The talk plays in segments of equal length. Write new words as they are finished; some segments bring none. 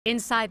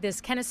Inside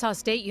this Kennesaw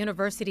State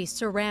University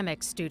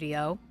ceramic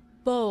studio,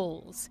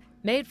 bowls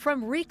made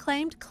from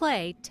reclaimed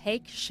clay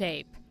take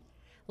shape.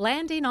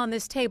 Landing on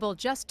this table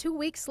just 2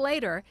 weeks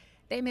later,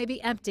 they may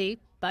be empty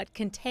but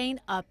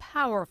contain a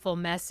powerful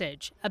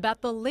message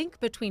about the link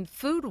between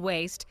food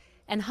waste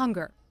and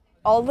hunger.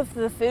 All of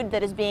the food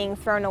that is being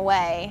thrown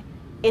away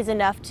is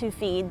enough to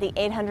feed the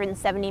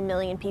 870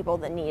 million people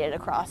that need it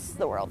across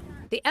the world.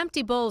 The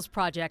Empty Bowls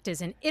Project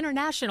is an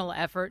international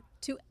effort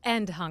to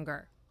end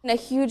hunger. A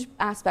huge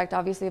aspect,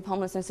 obviously, of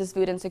homelessness is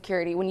food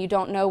insecurity. When you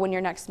don't know when your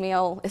next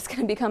meal is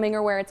going to be coming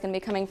or where it's going to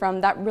be coming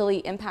from, that really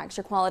impacts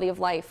your quality of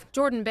life.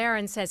 Jordan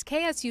Barron says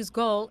KSU's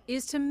goal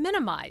is to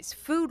minimize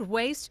food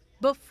waste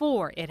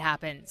before it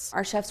happens.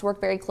 Our chefs work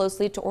very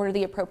closely to order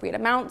the appropriate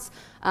amounts,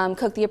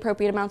 cook the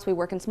appropriate amounts. We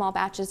work in small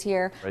batches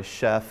here. A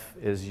chef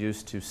is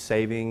used to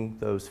saving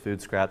those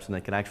food scraps, and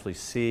they can actually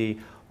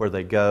see where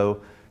they go.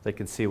 They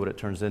can see what it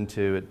turns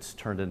into. It's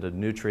turned into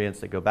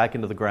nutrients that go back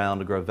into the ground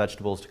to grow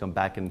vegetables to come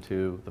back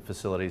into the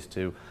facilities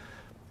to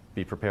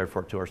be prepared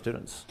for it to our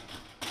students.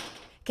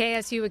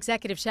 KSU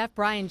Executive Chef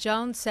Brian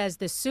Jones says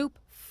the soup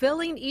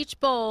filling each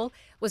bowl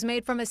was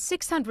made from a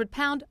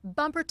 600-pound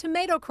bumper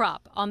tomato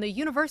crop on the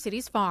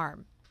university's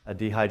farm. I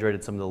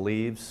dehydrated some of the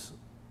leaves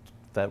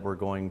that were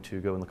going to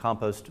go in the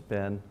compost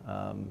bin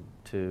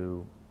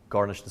to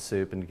garnish the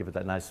soup and give it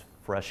that nice,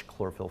 fresh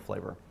chlorophyll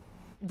flavor.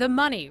 The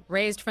money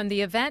raised from the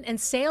event and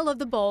sale of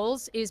the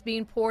bowls is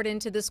being poured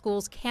into the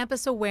school's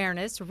campus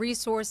awareness,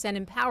 resource and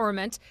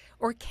empowerment,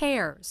 or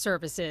CARE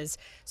services,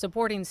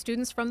 supporting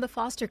students from the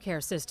foster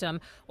care system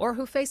or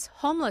who face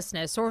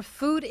homelessness or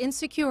food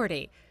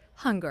insecurity,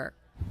 hunger.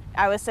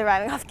 I was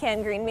surviving off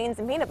canned green beans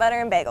and peanut butter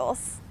and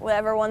bagels,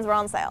 whatever ones were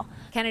on sale.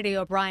 Kennedy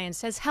O'Brien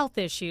says health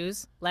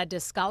issues led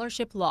to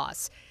scholarship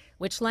loss,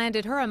 which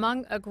landed her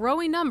among a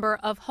growing number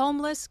of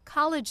homeless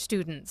college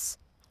students.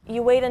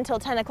 You wait until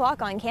 10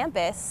 o'clock on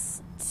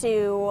campus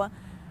to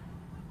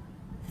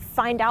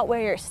find out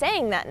where you're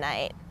staying that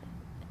night,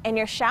 and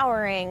you're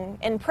showering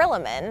in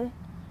Prillaman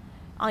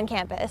on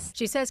campus.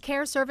 She says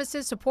CARE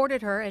services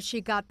supported her as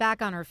she got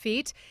back on her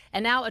feet,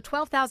 and now a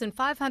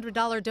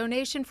 $12,500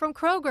 donation from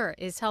Kroger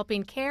is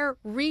helping CARE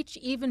reach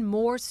even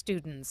more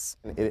students.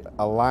 It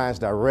aligns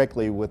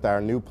directly with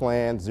our new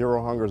plan,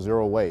 Zero Hunger,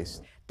 Zero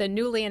Waste. The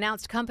newly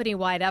announced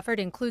company-wide effort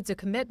includes a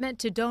commitment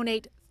to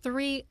donate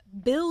 3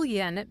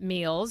 billion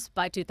meals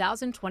by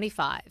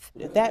 2025.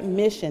 That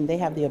mission, they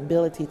have the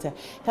ability to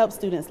help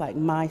students like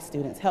my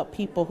students, help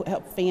people,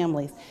 help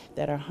families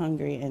that are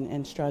hungry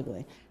and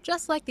struggling.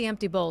 Just like the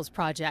Empty Bowls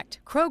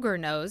Project, Kroger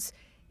knows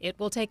it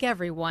will take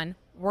everyone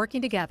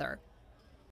working together.